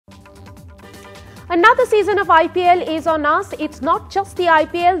Another season of IPL is on us. It's not just the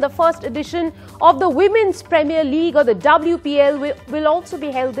IPL. The first edition of the Women's Premier League or the WPL will also be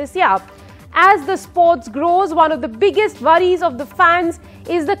held this year. As the sports grows, one of the biggest worries of the fans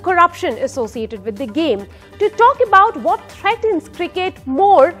is the corruption associated with the game. To talk about what threatens cricket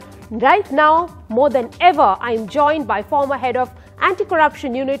more right now, more than ever, I am joined by former head of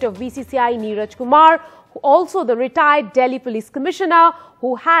Anti-Corruption Unit of BCCI, Neeraj Kumar, also the retired Delhi Police Commissioner,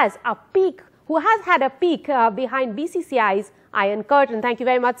 who has had a peek behind BCCI's Iron Curtain. Thank you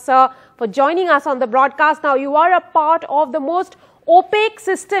very much, sir, for joining us on the broadcast. Now, you are a part of the most opaque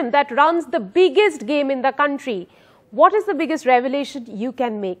system that runs the biggest game in the country. What is the biggest revelation you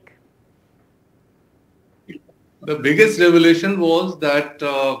can make? The biggest revelation was that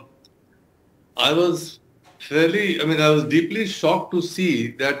I was deeply shocked to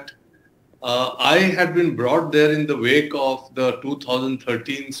see that I had been brought there in the wake of the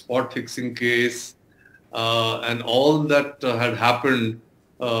 2013 spot fixing case and all that had happened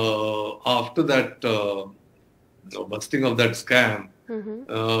after that busting of that scam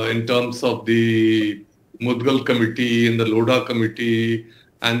in terms of the Mudgal committee and the Lodha committee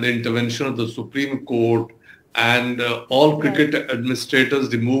and the intervention of the Supreme Court and all cricket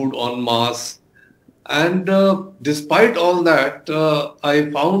administrators removed en masse. And despite all that, I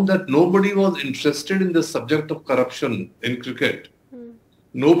found that nobody was interested in the subject of corruption in cricket.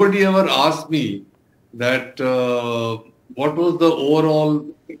 Nobody ever asked me that what was the overall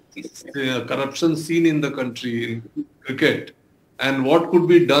corruption scene in the country in cricket and what could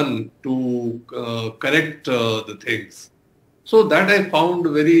be done to correct the things. So that I found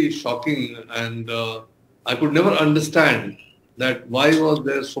very shocking, and I could never understand that why was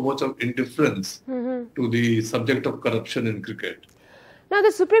there so much of indifference to the subject of corruption in cricket. Now,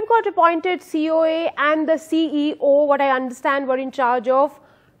 the Supreme Court appointed COA and the CEO, what I understand, were in charge of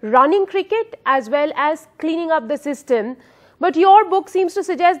running cricket as well as cleaning up the system. But your book seems to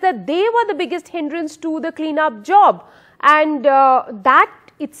suggest that they were the biggest hindrance to the cleanup job. And that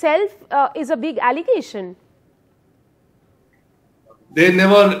itself is a big allegation. They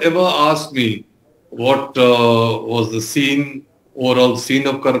never ever asked me what was the overall scene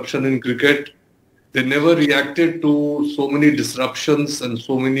of corruption in cricket. They never reacted to so many disruptions and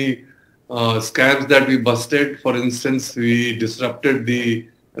so many scams that we busted. For instance, we disrupted the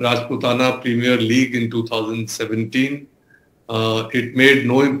Rajputana Premier League in 2017. It made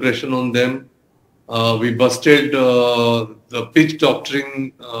no impression on them. We busted the pitch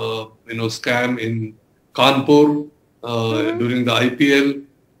doctoring, scam in Kanpur during the IPL.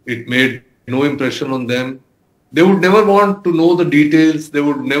 It made no impression on them. They would never want to know the details. They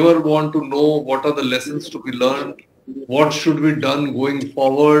would never want to know what are the lessons to be learned, what should be done going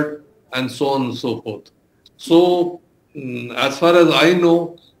forward, and so on and so forth. So, as far as I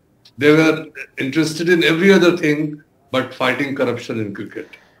know, they were interested in every other thing but fighting corruption in cricket.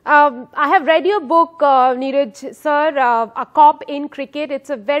 I have read your book, Neeraj sir, A Cop in Cricket. It's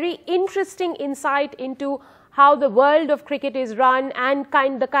a very interesting insight into how the world of cricket is run and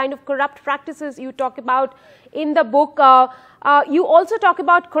the kind of corrupt practices you talk about in the book. You also talk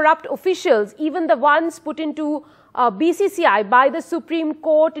about corrupt officials, even the ones put into BCCI by the Supreme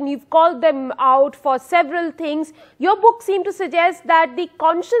Court, and you've called them out for several things. Your book seemed to suggest that the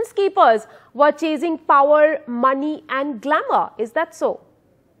conscience keepers were chasing power, money and glamour. Is that so?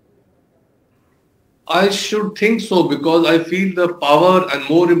 I should think so, because I feel the power and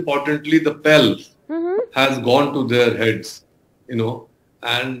more importantly the pelf has gone to their heads,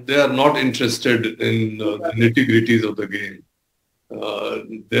 and they are not interested in the nitty-gritties of the game.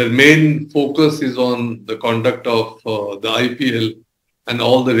 Their main focus is on the conduct of the IPL and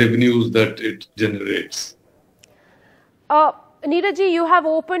all the revenues that it generates. Neeraj, you have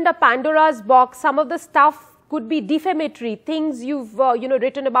opened a Pandora's box. Some of the stuff could be defamatory. Things you've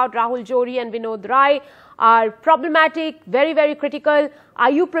written about Rahul Johri and Vinod Rai are problematic, very, very critical.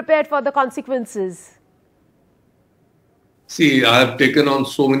 Are you prepared for the consequences? See, I have taken on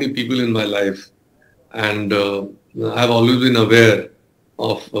so many people in my life, and I have always been aware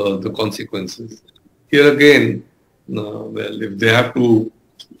of the consequences. Here again, if they have to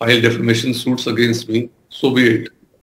file defamation suits against me, so be it.